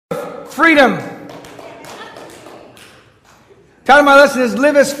freedom. Title of my lesson is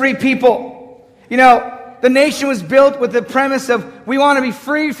Live as Free People. You know, the nation was built with the premise of we want to be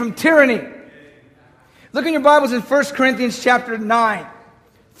free from tyranny. Look in your Bibles in 1 Corinthians chapter 9.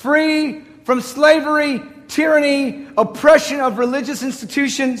 Free from slavery, tyranny, oppression of religious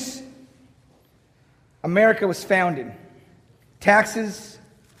institutions. America was founded. Taxes,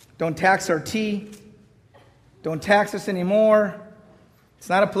 don't tax our tea. Don't tax us anymore. It's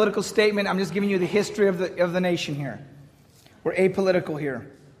not a political statement. I'm just giving you the history of the nation here. We're apolitical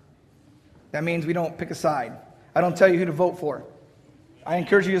here. That means we don't pick a side. I don't tell you who to vote for. I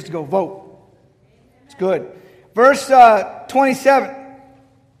encourage you just to go vote. It's good. Verse 27,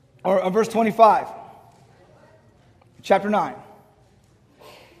 or verse 25, chapter 9.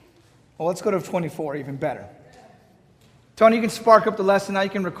 Well, let's go to 24, even better. Tony, you can spark up the lesson now.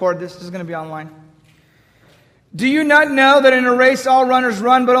 You can record this. This is going to be online. Do you not know that in a race all runners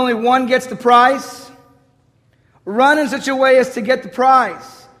run, but only one gets the prize? Run in such a way as to get the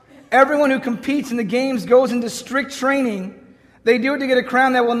prize. Everyone who competes in the games goes into strict training. They do it to get a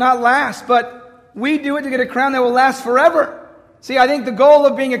crown that will not last, but we do it to get a crown that will last forever. See, I think the goal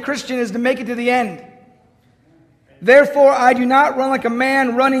of being a Christian is to make it to the end. Therefore, I do not run like a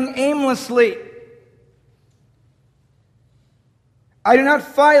man running aimlessly. I do not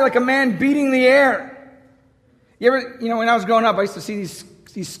fight like a man beating the air. You know, when I was growing up, I used to see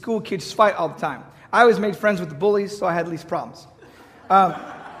these school kids fight all the time. I always made friends with the bullies, so I had least problems.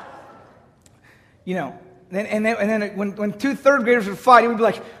 You know, and then when two third graders would fight, it would be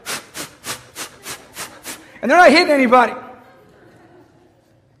like, and they're not hitting anybody.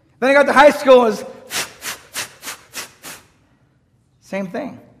 Then I got to high school, it was same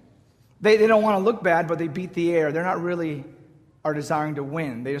thing. They don't want to look bad, but they beat the air. They're not really are desiring to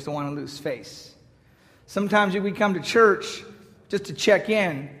win. They just don't want to lose face. Sometimes we come to church just to check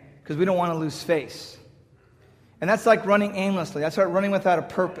in because we don't want to lose face. And that's like running aimlessly. That's like running without a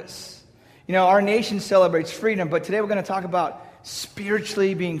purpose. You know, our nation celebrates freedom, but today we're going to talk about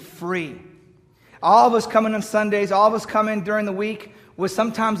spiritually being free. All of us come in on Sundays, all of us come in during the week with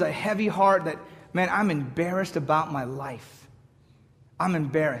sometimes a heavy heart that, man, I'm embarrassed about my life. I'm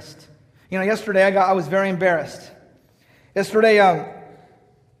embarrassed. You know, yesterday I was very embarrassed. Yesterday,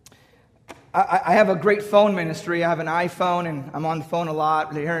 I have a great phone ministry. I have an iPhone, and I'm on the phone a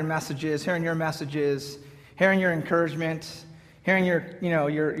lot, hearing messages, hearing your messages, hearing your encouragement, hearing your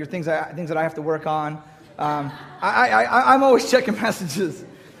things that I have to work on. I'm always checking messages,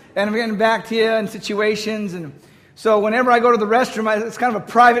 and I'm getting back to you in situations. And so whenever I go to the restroom, it's kind of a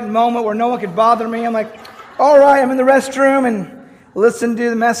private moment where no one could bother me. I'm like, all right, I'm in the restroom and listen to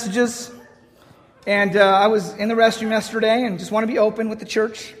the messages. And I was in the restroom yesterday and just want to be open with the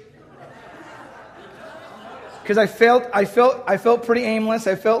church. Because I felt pretty aimless.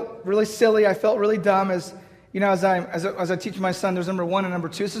 I felt really silly. I felt really dumb. As you know, as I teach my son, there's number one and number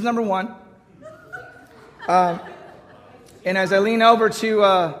two. This is number one. And as I lean over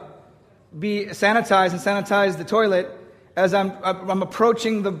to be sanitized and sanitize the toilet, as I'm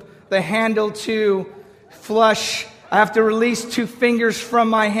approaching the handle to flush, I have to release 2 fingers from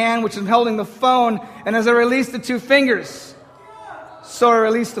my hand, which is holding the phone. And as I release the 2 fingers, so I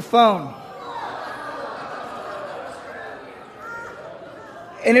release the phone.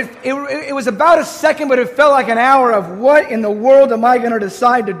 And it was about a second, but it felt like an hour of what in the world am I going to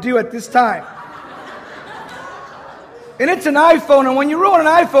decide to do at this time? And it's an iPhone, and when you ruin an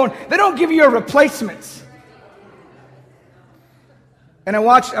iPhone, they don't give you a replacement. And I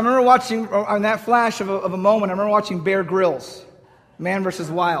remember watching, on that flash of a moment, I remember watching Bear Grylls, Man vs.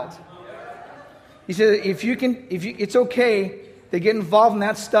 Wild. He said, it's okay to get involved in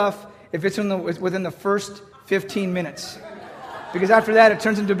that stuff if it's within the first 15 minutes. Because after that, it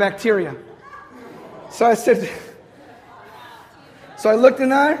turns into bacteria. So I looked in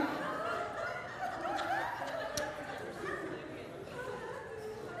there.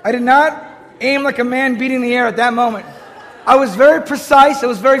 I did not aim like a man beating the air at that moment. I was very precise. I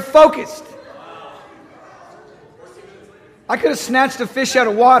was very focused. I could have snatched a fish out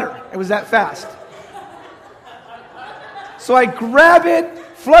of water. It was that fast. So I grab it,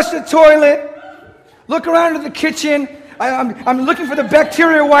 flush the toilet, look around to the kitchen. I'm looking for the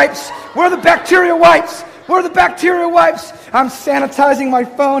bacteria wipes. Where are the bacteria wipes? Where are the bacteria wipes? I'm sanitizing my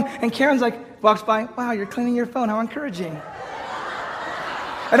phone, and Karen's like, walks by, wow, you're cleaning your phone. How encouraging.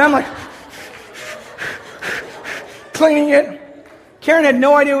 And I'm like, cleaning it. Karen had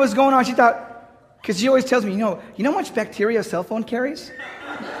no idea what was going on. She thought, because she always tells me, you know how much bacteria a cell phone carries?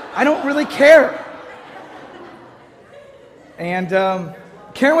 I don't really care. And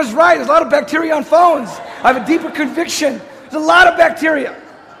Karen was right. There's a lot of bacteria on phones. I have a deeper conviction. There's a lot of bacteria.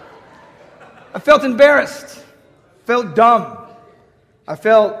 I felt embarrassed. Felt dumb. I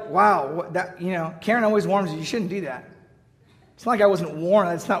felt, wow, Karen always warns you, you shouldn't do that. It's not like I wasn't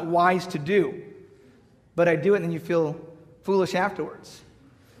warned. It's not wise to do. But I do it, and then you feel foolish afterwards.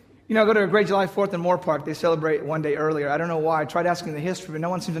 Go to a Great July 4th in Moore Park. They celebrate one day earlier. I don't know why. I tried asking the history, but no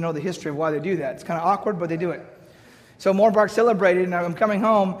one seems to know the history of why they do that. It's kind of awkward, but they do it. So Moore Park celebrated, and I'm coming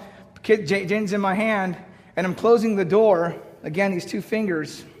home. Jane's in my hand, and I'm closing the door. Again, these two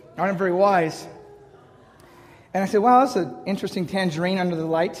fingers aren't very wise. And I said, wow, that's an interesting tangerine under the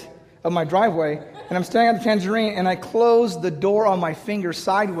light of my driveway. And I'm staring at the tangerine, and I close the door on my finger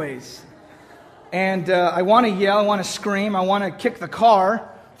sideways. And I want to yell, I want to scream, I want to kick the car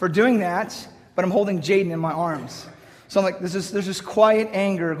for doing that, but I'm holding Jaden in my arms. So I'm like, there's this quiet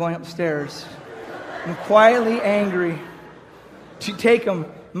anger going upstairs. I'm quietly angry to take him.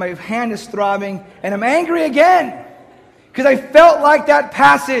 My hand is throbbing, and I'm angry again. Because I felt like that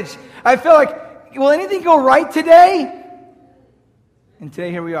passage. I felt like, will anything go right today? And today,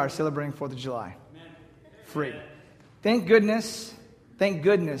 here we are, celebrating 4th of July. Free. Thank goodness,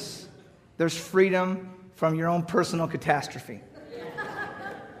 there's freedom from your own personal catastrophe.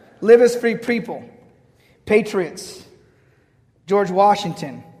 Live as free people. Patriots. George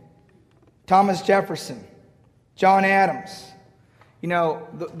Washington. Thomas Jefferson. John Adams.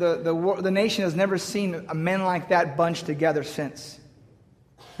 The nation has never seen men like that bunched together since.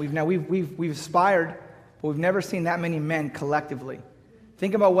 We've aspired, but we've never seen that many men collectively.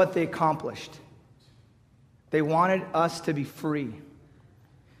 Think about what they accomplished. They wanted us to be free.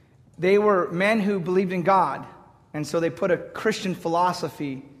 They were men who believed in God, and so they put a Christian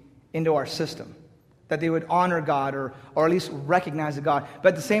philosophy into our system, that they would honor God or at least recognize the God, but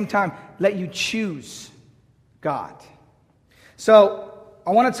at the same time, let you choose God. So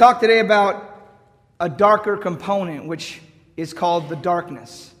I want to talk today about a darker component, which is called the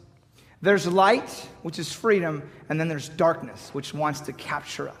darkness. There's light, which is freedom, and then there's darkness, which wants to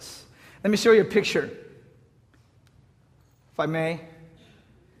capture us. Let me show you a picture, if I may.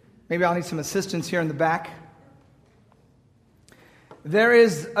 Maybe I'll need some assistance here in the back. There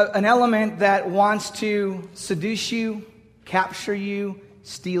is an element that wants to seduce you, capture you,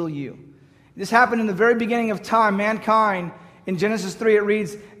 steal you. This happened in the very beginning of time. Mankind, in Genesis 3, it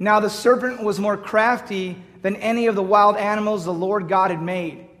reads, "Now the serpent was more crafty than any of the wild animals the Lord God had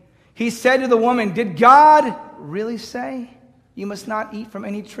made. He said to the woman, 'Did God really say you must not eat from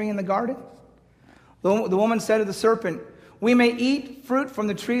any tree in the garden?' The woman said to the serpent, 'We may eat fruit from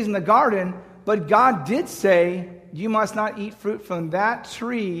the trees in the garden, but God did say, you must not eat fruit from that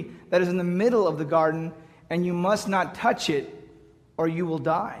tree that is in the middle of the garden, and you must not touch it, or you will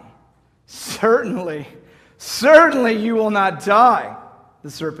die.' 'Certainly you will not die,'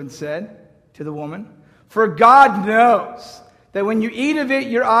 the serpent said to the woman. 'For God knows that when you eat of it,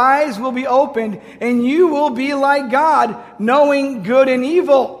 your eyes will be opened, and you will be like God, knowing good and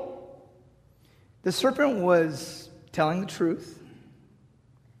evil.'" The serpent was telling the truth,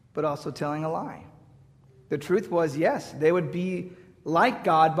 but also telling a lie. The truth was, yes, they would be like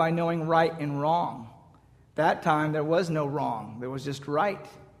God by knowing right and wrong. That time, there was no wrong. There was just right.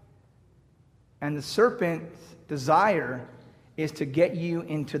 And the serpent's desire is to get you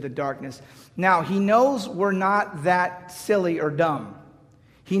into the darkness. Now, he knows we're not that silly or dumb.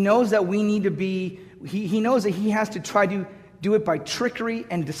 He knows that we need to be, he knows that he has to try to do it by trickery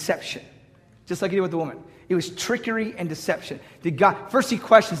and deception. Just like he did with the woman. It was trickery and deception. First he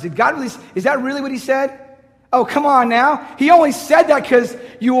questions, did God really, is that really what he said? Oh, come on now. He only said that because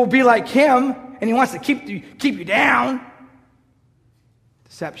you will be like him, and he wants to keep you down.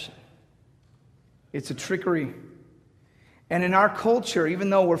 Deception. It's a trickery. And in our culture, even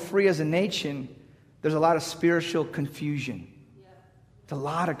though we're free as a nation, there's a lot of spiritual confusion. It's a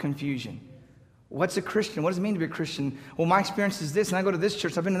lot of confusion. What's a Christian? What does it mean to be a Christian? Well, my experience is this, and I go to this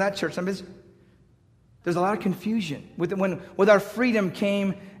church, I've been to that church. There's a lot of confusion. With our freedom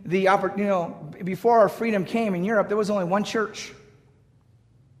came the opportunity. Before our freedom came in Europe, there was only one church.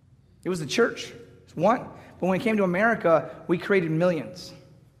 It was the church. It's one. But when it came to America, we created millions.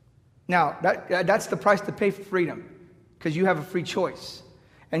 Now, that's the price to pay for freedom, because you have a free choice.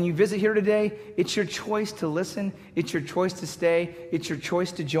 And you visit here today, it's your choice to listen, it's your choice to stay, it's your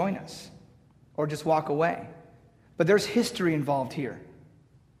choice to join us, or just walk away. But there's history involved here.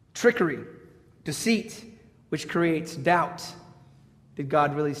 Trickery, deceit, which creates doubt. Did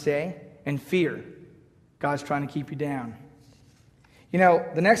God really say? And fear. God's trying to keep you down.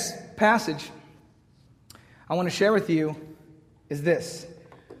 The next passage I want to share with you is this.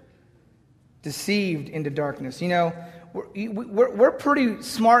 Deceived into darkness. We're pretty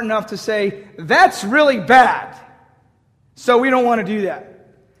smart enough to say, that's really bad, so we don't want to do that.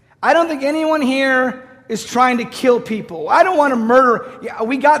 I don't think anyone here is trying to kill people. I don't want to murder. Yeah,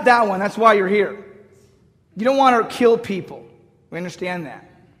 we got that one. That's why you're here. You don't want to kill people. We understand that.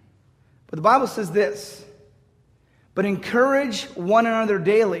 But the Bible says this, but encourage one another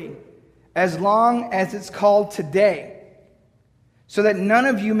daily, as long as it's called today, so that none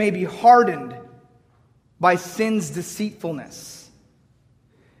of you may be hardened by sin's deceitfulness.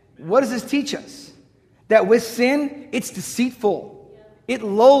 What does this teach us? That with sin, it's deceitful. It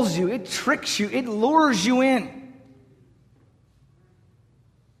lulls you, it tricks you, it lures you in.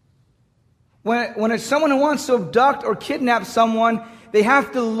 When it's someone who wants to abduct or kidnap someone, they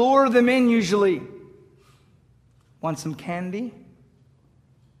have to lure them in usually. Want some candy?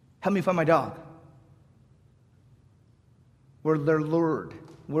 Help me find my dog. They're lured.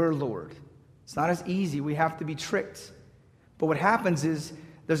 We're lured. It's not as easy. We have to be tricked. But what happens is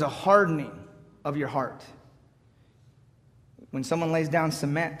there's a hardening of your heart. When someone lays down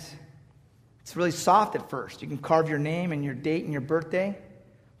cement, it's really soft at first. You can carve your name and your date and your birthday.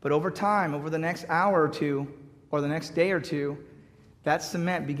 But over time, over the next hour or two, or the next day or two, that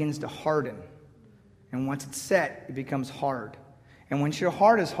cement begins to harden. And once it's set, it becomes hard. And once your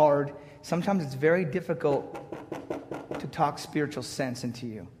heart is hard, sometimes it's very difficult to talk spiritual sense into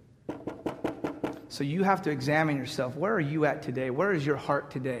you. So you have to examine yourself. Where are you at today? Where is your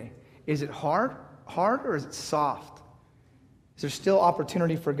heart today? Is it hard or is it soft? Is there still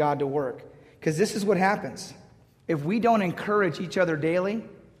opportunity for God to work? Because this is what happens. If we don't encourage each other daily,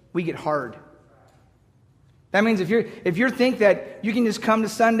 we get hard. That means if you think that you can just come to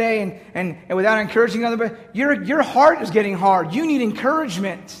Sunday and without encouraging other people, your heart is getting hard. You need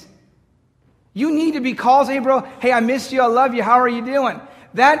encouragement. You need to be called, hey bro, hey, I missed you, I love you, how are you doing?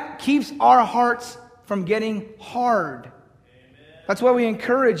 That keeps our hearts from getting hard. Amen. That's why we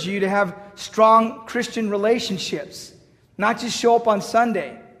encourage you to have strong Christian relationships. Not just show up on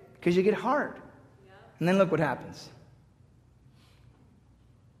Sunday, because you get hard. Yeah. And then look what happens.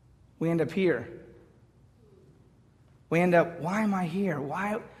 We end up here. We end up, why am I here?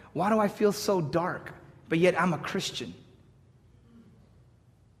 Why do I feel so dark? But yet I'm a Christian.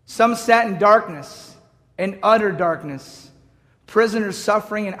 Some sat in darkness, in utter darkness, prisoners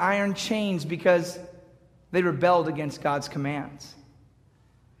suffering in iron chains because they rebelled against God's commands.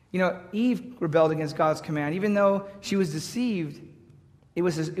 You know, Eve rebelled against God's command. Even though she was deceived, it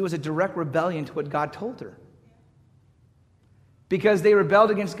was a direct rebellion to what God told her. Because they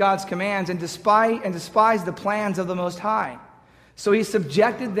rebelled against God's commands and despised the plans of the Most High. So he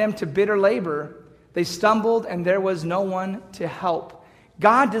subjected them to bitter labor. They stumbled and there was no one to help.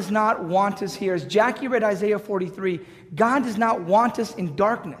 God does not want us here. As Jackie read Isaiah 43, God does not want us in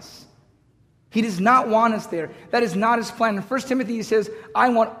darkness. He does not want us there. That is not his plan. In 1 Timothy he says, I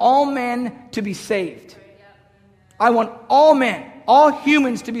want all men to be saved. I want all men, all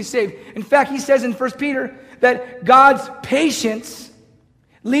humans to be saved. In fact, he says in 1 Peter that God's patience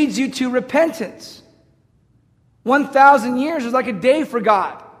leads you to repentance. 1,000 years is like a day for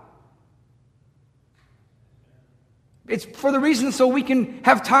God. It's for the reason so we can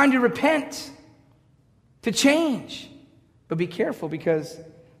have time to repent, to change. But be careful, because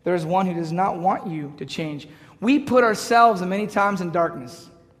there is one who does not want you to change. We put ourselves many times in darkness.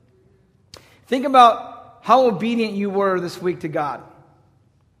 Think about how obedient you were this week to God.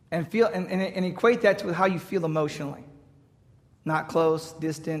 And equate that to how you feel emotionally. Not close,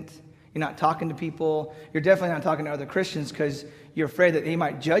 distant. You're not talking to people. You're definitely not talking to other Christians because you're afraid that they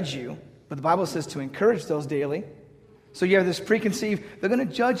might judge you. But the Bible says to encourage those daily. So you have this preconceived, they're going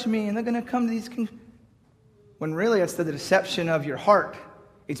to judge me and they're going to come to these... When really it's the deception of your heart.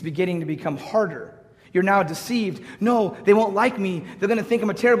 It's beginning to become harder. You're now deceived. No, they won't like me. They're going to think I'm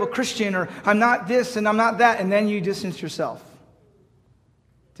a terrible Christian, or I'm not this and I'm not that. And then you distance yourself.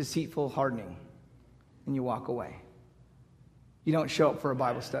 Deceitful hardening. And you walk away. You don't show up for a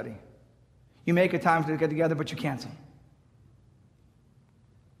Bible study. You make a time to get together, but you cancel.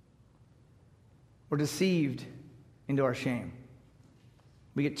 We're deceived into our shame.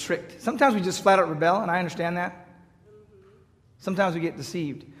 We get tricked. Sometimes we just flat out rebel, and I understand that. Sometimes we get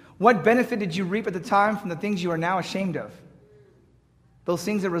deceived. What benefit did you reap at the time from the things you are now ashamed of? Those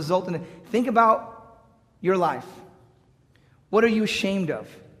things that result in it. Think about your life. What are you ashamed of?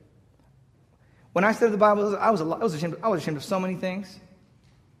 When I studied the Bible, I was ashamed of so many things.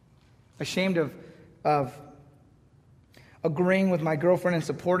 Ashamed of agreeing with my girlfriend and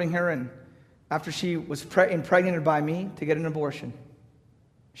supporting her, and after she was impregnated by me, to get an abortion.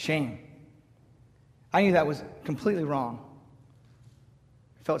 Shame. I knew that was completely wrong.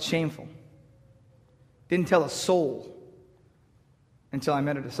 I felt shameful. Didn't tell a soul until I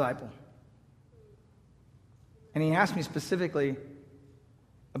met a disciple. And he asked me specifically,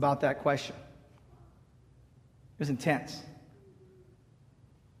 about that question. It was intense.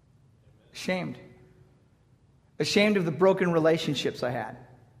 Ashamed. Ashamed of the broken relationships I had.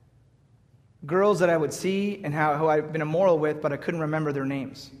 Girls that I would see and who I'd been immoral with, but I couldn't remember their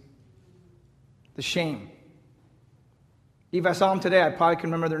names. The shame. If I saw them today, I probably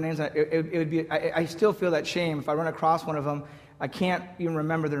couldn't remember their names. It would be. I still feel that shame. If I run across one of them, I can't even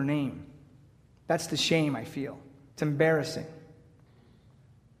remember their name. That's the shame I feel. It's embarrassing.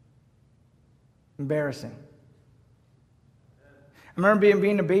 Embarrassing. I remember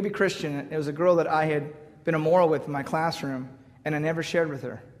being a baby Christian. It was a girl that I had been immoral with in my classroom, and I never shared with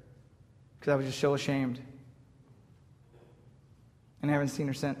her because I was just so ashamed. And I haven't seen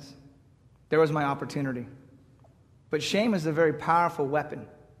her since. There was my opportunity. But shame is a very powerful weapon.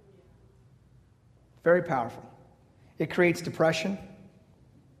 Very powerful. It creates depression,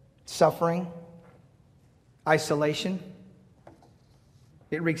 suffering, isolation.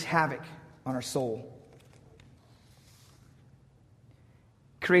 It wreaks havoc on our soul.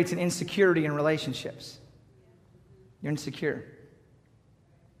 Creates an insecurity in relationships. You're insecure.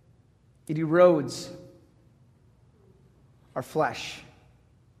 It erodes our flesh,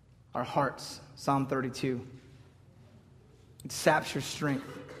 our hearts. Psalm 32. It saps your strength.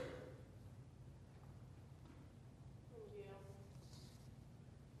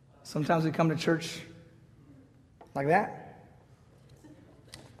 Sometimes we come to church like that.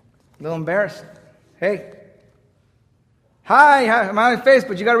 A little embarrassed. Hey. Hi, I'm on your face,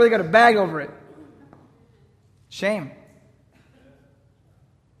 but you really got a bag over it. Shame.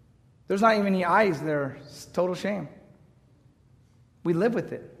 There's not even any eyes there. It's total shame. We live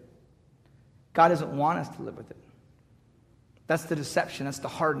with it. God doesn't want us to live with it. That's the deception. That's the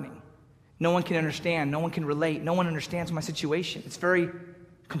hardening. No one can understand. No one can relate. No one understands my situation. It's very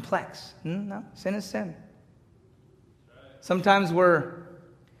complex. No, sin is sin. Sometimes we're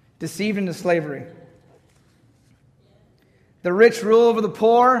deceived into slavery. The rich rule over the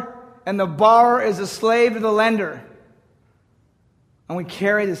poor, and the borrower is a slave to the lender. And we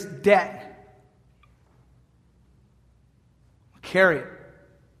carry this debt. We carry it.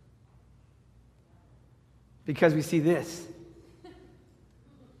 Because we see this.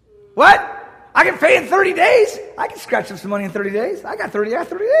 What? I can pay in 30 days? I can scratch up some money in 30 days. I got 30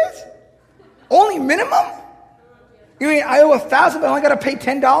 days. Only minimum? You mean I owe $1,000, but I only got to pay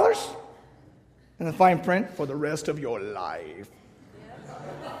 $10? And the fine print, for the rest of your life.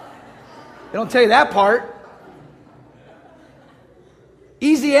 They don't tell you that part.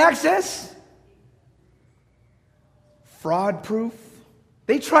 Easy access. Fraud proof.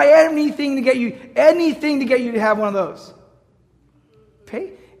 They try anything to get you to have one of those.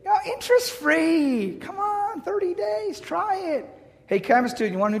 Pay. Interest free. Come on, 30 days. Try it. Hey, campus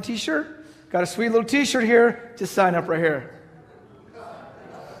student, you want a new t-shirt? Got a sweet little t-shirt here. Just sign up right here.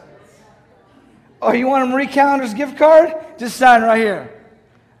 Oh, you want a Marie Callender's gift card? Just sign right here.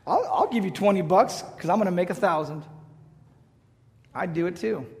 I'll give you $20 because I'm going to make 1,000. I'd do it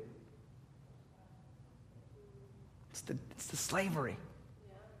too. It's the slavery.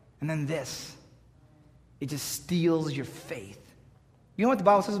 And then this. It just steals your faith. You know what the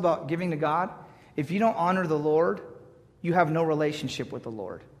Bible says about giving to God? If you don't honor the Lord, you have no relationship with the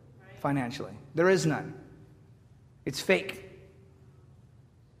Lord financially. There is none. It's fake.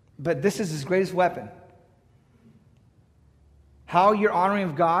 But this is his greatest weapon. How you're honoring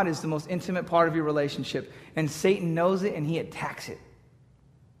of God is the most intimate part of your relationship. And Satan knows it and he attacks it.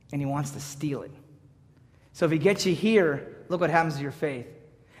 And he wants to steal it. So if he gets you here, look what happens to your faith.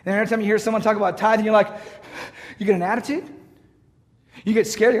 And every time you hear someone talk about tithing, you're like, you get an attitude? You get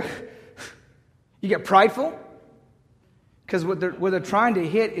scared? You get prideful? Because what they're trying to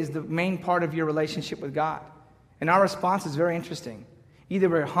hit is the main part of your relationship with God. And our response is very interesting. Either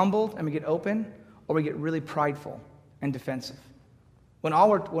we're humbled and we get open, or we get really prideful and defensive. When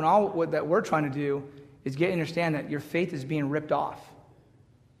all that we're trying to do is get you to understand that your faith is being ripped off.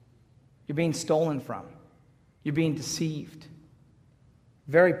 You're being stolen from. You're being deceived.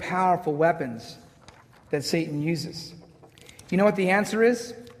 Very powerful weapons that Satan uses. You know what the answer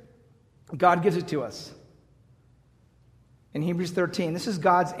is? God gives it to us. In Hebrews 13, this is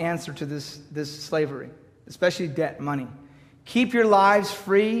God's answer to this slavery, especially debt, money. Keep your lives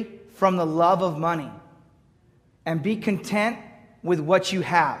free from the love of money and be content with what you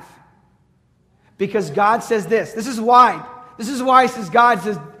have. Because God says this. This is why God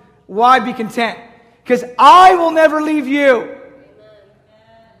says, why be content? Because I will never leave you.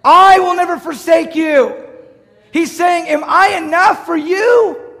 I will never forsake you. He's saying, am I enough for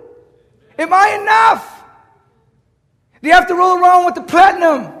you? Am I enough? Do you have to roll around with the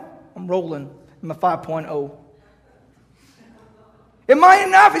platinum? I'm rolling in my 5.0. Am I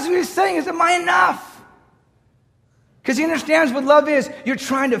enough? Is what he's saying, is am I enough? Because he understands what love is. You're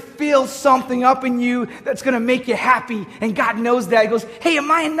trying to fill something up in you that's going to make you happy. And God knows that. He goes, hey,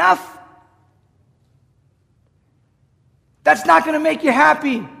 am I enough? That's not going to make you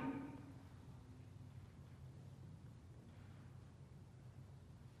happy.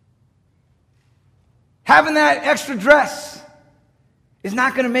 Having that extra dress is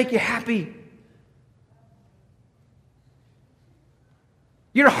not going to make you happy.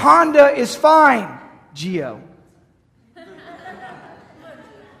 Your Honda is fine, Geo.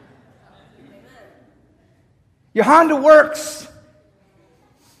 Your Honda works.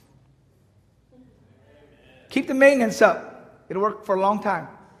 Keep the maintenance up. It'll work for a long time.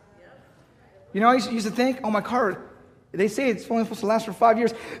 You know, I used to think, oh, my car, they say it's only supposed to last for 5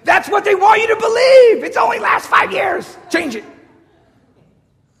 years. That's what they want you to believe. It's only lasts 5 years. Change it.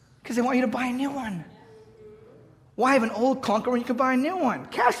 Because they want you to buy a new one. Why have an old clunker when you can buy a new one?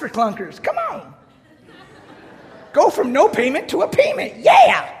 Cash for clunkers. Come on. Go from no payment to a payment.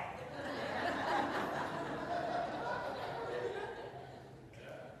 Yeah.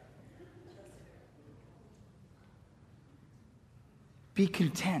 Be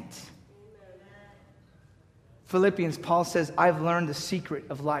content. Philippians, Paul says, I've learned the secret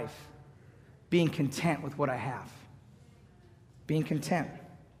of life. Being content with what I have. Being content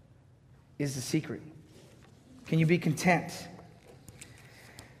is the secret. Can you be content?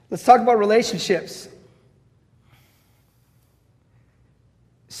 Let's talk about relationships.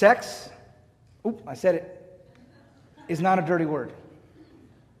 Sex, I said it, is not a dirty word.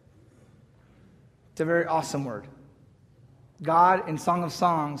 It's a very awesome word. God, in Song of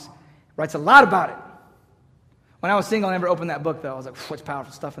Songs, writes a lot about it. When I was single, I never opened that book, though. I was like, what's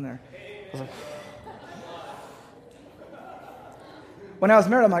powerful stuff in there? I was like, when I was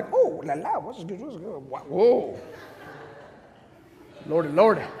married, I'm like, oh, la la, what's good? Whoa. Lordy,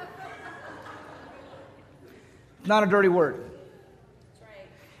 Lordy. It's not a dirty word.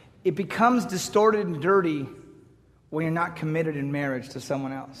 It becomes distorted and dirty when you're not committed in marriage to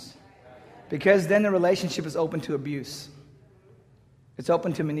someone else. Because then the relationship is open to abuse. It's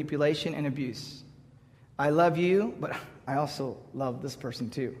open to manipulation and abuse. I love you, but I also love this person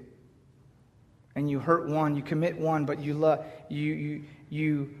too. And you hurt one, you commit one, but you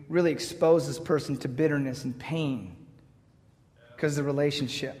really expose this person to bitterness and pain because of the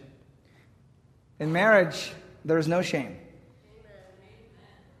relationship. In marriage, there is no shame.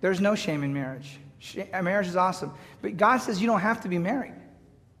 There's no shame in marriage. Marriage is awesome. But God says you don't have to be married.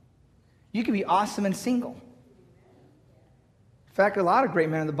 You can be awesome and single. In fact, a lot of great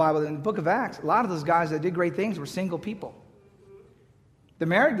men in the Bible, in the book of Acts, a lot of those guys that did great things were single people. The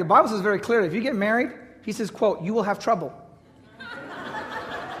Bible says very clearly, if you get married, he says, quote, you will have trouble.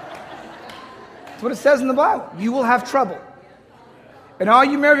 That's what it says in the Bible. You will have trouble. And all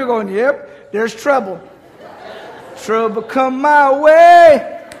you married are going, yep, there's trouble. Trouble come my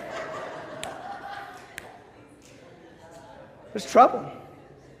way. There's trouble.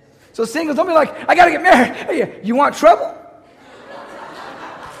 So singles, don't be like, I got to get married. Hey, you want trouble?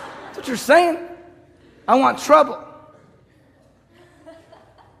 That's what you're saying. I want trouble.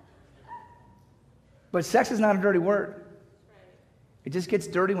 But sex is not a dirty word. It just gets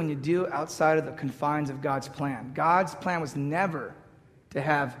dirty when you do outside of the confines of God's plan. God's plan was never to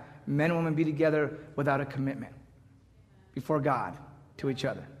have men and women be together without a commitment before God to each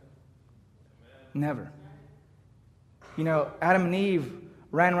other. Never. You know, Adam and Eve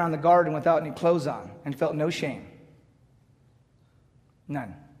ran around the garden without any clothes on and felt no shame.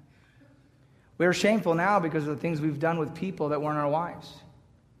 None. We're shameful now because of the things we've done with people that weren't our wives.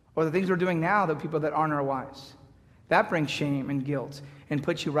 Or the things we're doing now to people that aren't our wives. That brings shame and guilt and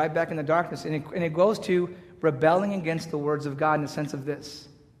puts you right back in the darkness. And it goes to rebelling against the words of God in the sense of this.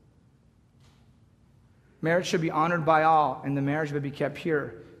 Marriage should be honored by all, and the marriage would be kept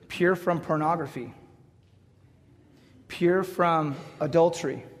pure. Pure from pornography. Pure from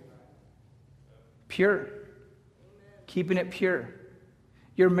adultery. Pure. Keeping it pure.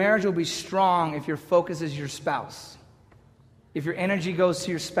 Your marriage will be strong if your focus is your spouse. If your energy goes to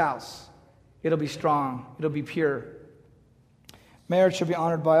your spouse, it'll be strong. It'll be pure. Marriage should be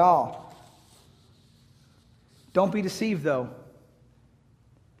honored by all. Don't be deceived, though.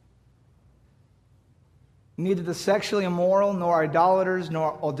 Neither the sexually immoral, nor idolaters,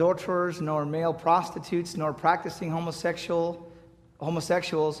 nor adulterers, nor male prostitutes, nor practicing homosexuals,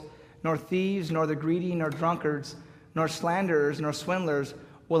 nor thieves, nor the greedy, nor drunkards, nor slanderers, nor swindlers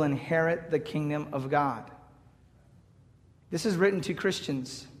will inherit the kingdom of God. This is written to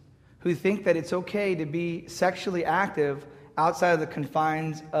Christians who think that it's okay to be sexually active outside of the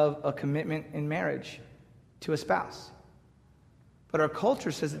confines of a commitment in marriage to a spouse. But our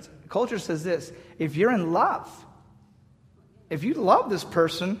culture says this: if you're in love, if you love this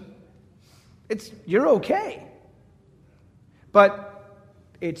person, you're okay. But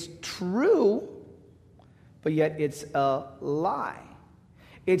it's true, but yet it's a lie.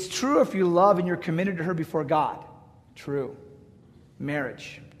 It's true if you love and you're committed to her before God. True.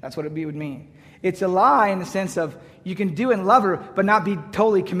 Marriage. That's what it would mean. It's a lie in the sense of you can do and love her, but not be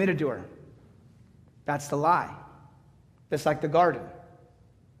totally committed to her. That's the lie. It's like the garden.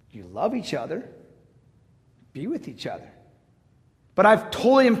 You love each other, be with each other. But I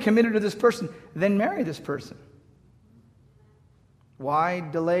totally am committed to this person, then marry this person. Why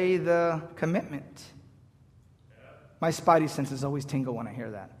delay the commitment? My spidey senses always tingle when I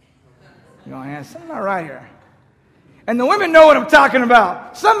hear that. You know, yeah, something not right here. And the women know what I'm talking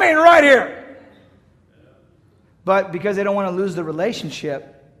about. Something ain't right here. But because they don't want to lose the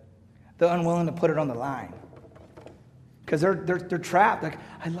relationship, they're unwilling to put it on the line. Because they're trapped. Like,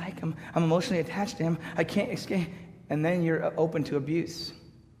 I like him. I'm emotionally attached to him. I can't escape. And then you're open to abuse.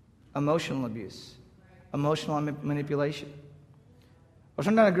 Emotional abuse. Emotional manipulation. Or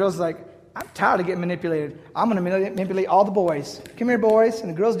sometimes a girl's like, I'm tired of getting manipulated. I'm going to manipulate all the boys. Come here, boys. And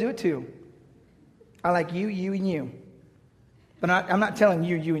the girls do it too. I like you, you, and you. But I'm not telling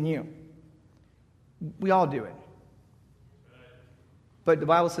you, you, and you. We all do it. But the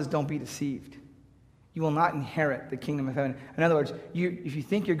Bible says don't be deceived. You will not inherit the kingdom of heaven. In other words, if you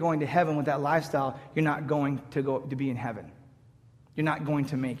think you're going to heaven with that lifestyle, you're not going to be in heaven. You're not going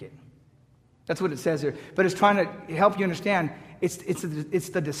to make it. That's what it says here. But it's trying to help you understand it's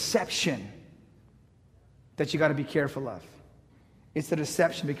the deception that you got to be careful of. It's the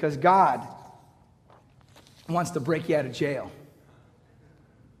deception because God wants to break you out of jail.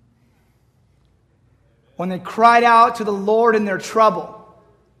 When they cried out to the Lord in their trouble,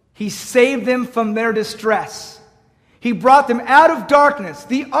 He saved them from their distress. He brought them out of darkness,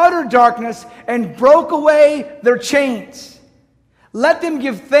 the utter darkness, and broke away their chains. Let them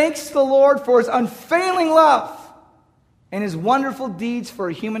give thanks to the Lord for His unfailing love and His wonderful deeds for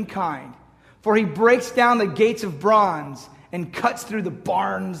humankind. For He breaks down the gates of bronze and cuts through the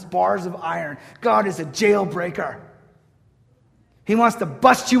bars of iron. God is a jailbreaker. He wants to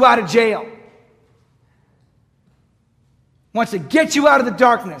bust you out of jail. Wants to get you out of the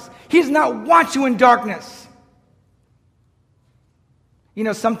darkness. He does not want you in darkness. You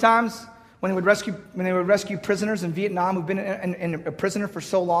know, sometimes when they would rescue prisoners in Vietnam who've been in a prisoner for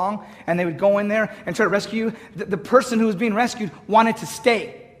so long, and they would go in there and try to rescue you, the person who was being rescued wanted to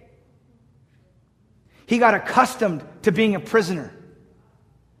stay. He got accustomed to being a prisoner.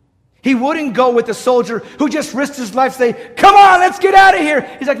 He wouldn't go with the soldier who just risked his life, say, "Come on, let's get out of here."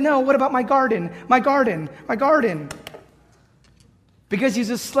 He's like, "No, what about my garden? My garden, my garden." Because he's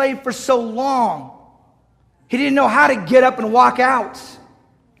a slave for so long. He didn't know how to get up and walk out.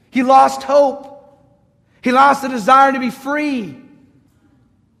 He lost hope. He lost the desire to be free.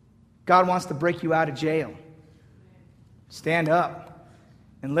 God wants to break you out of jail. Stand up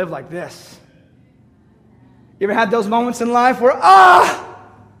and live like this. You ever had those moments in life where, I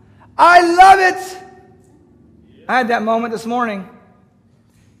love it. I had that moment this morning.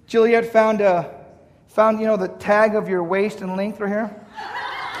 Juliet found the tag of your waist and length right here.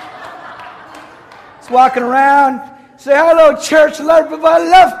 It's walking around. Say, "Hello, church. I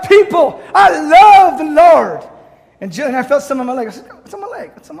love people. I love the Lord." And I felt something on my leg. I said, "What's on my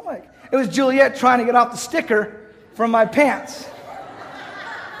leg? What's on my leg?" It was Juliet trying to get off the sticker from my pants.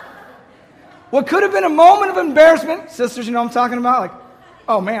 What could have been a moment of embarrassment, sisters, you know what I'm talking about? Like,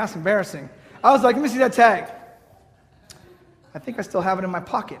 oh man, that's embarrassing. I was like, "Let me see that tag." I think I still have it in my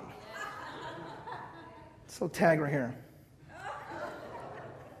pocket. This little tag right here.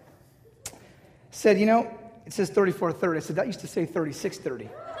 Said, it says 3430. I said, that used to say 3630.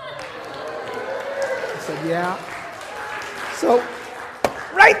 I said, yeah. So,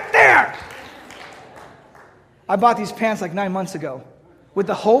 right there. I bought these pants like 9 months ago with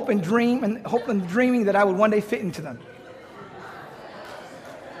the hope and dreaming that I would one day fit into them.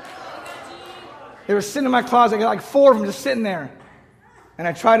 They were sitting in my closet. I got like 4 of them just sitting there. And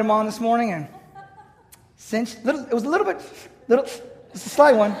I tried them on this morning and cinched. It was a little, it's a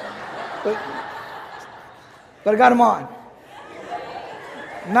slight one. But I got them on.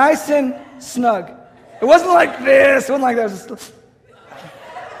 Nice and snug. It wasn't like this. It wasn't like that. It was just,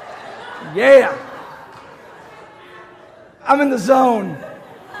 yeah. I'm in the zone.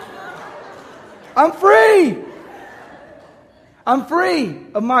 I'm free. I'm free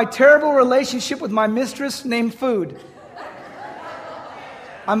of my terrible relationship with my mistress named food.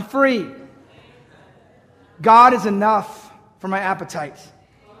 I'm free. God is enough for my appetites.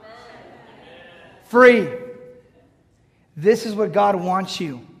 Free. This is what God wants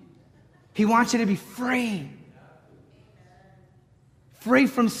you. He wants you to be free. Free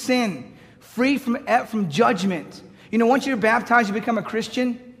from sin. Free from judgment. You know, once you're baptized, you become a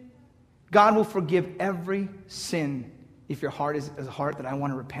Christian, God will forgive every sin if your heart is a heart that I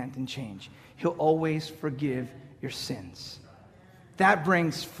want to repent and change. He'll always forgive your sins. That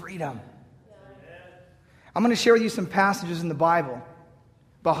brings freedom. I'm going to share with you some passages in the Bible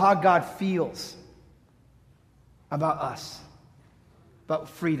about how God feels about us, about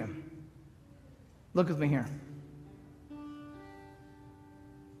freedom. Look with me here.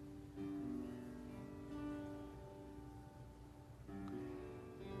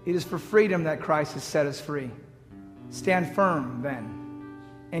 It is for freedom that Christ has set us free. Stand firm, then,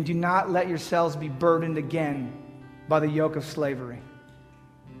 and do not let yourselves be burdened again by the yoke of slavery.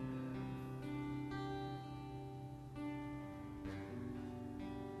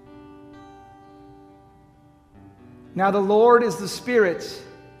 Now the Lord is the Spirit,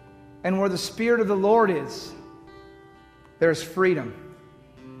 and where the Spirit of the Lord is, there is freedom.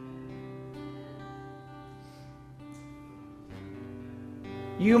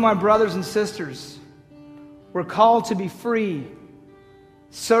 You, my brothers and sisters, were called to be free.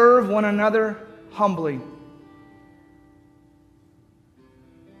 Serve one another humbly.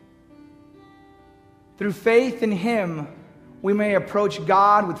 Through faith in Him, we may approach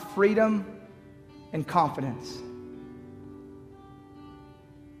God with freedom and confidence.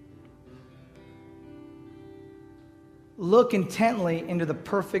 Look intently into the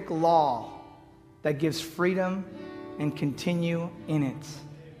perfect law that gives freedom and continue in it.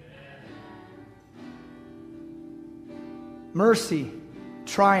 Mercy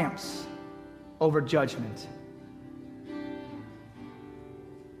triumphs over judgment.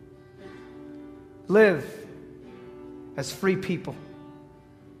 Live as free people.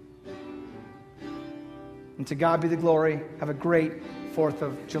 And to God be the glory. Have a great 4th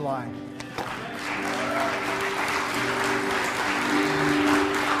of July.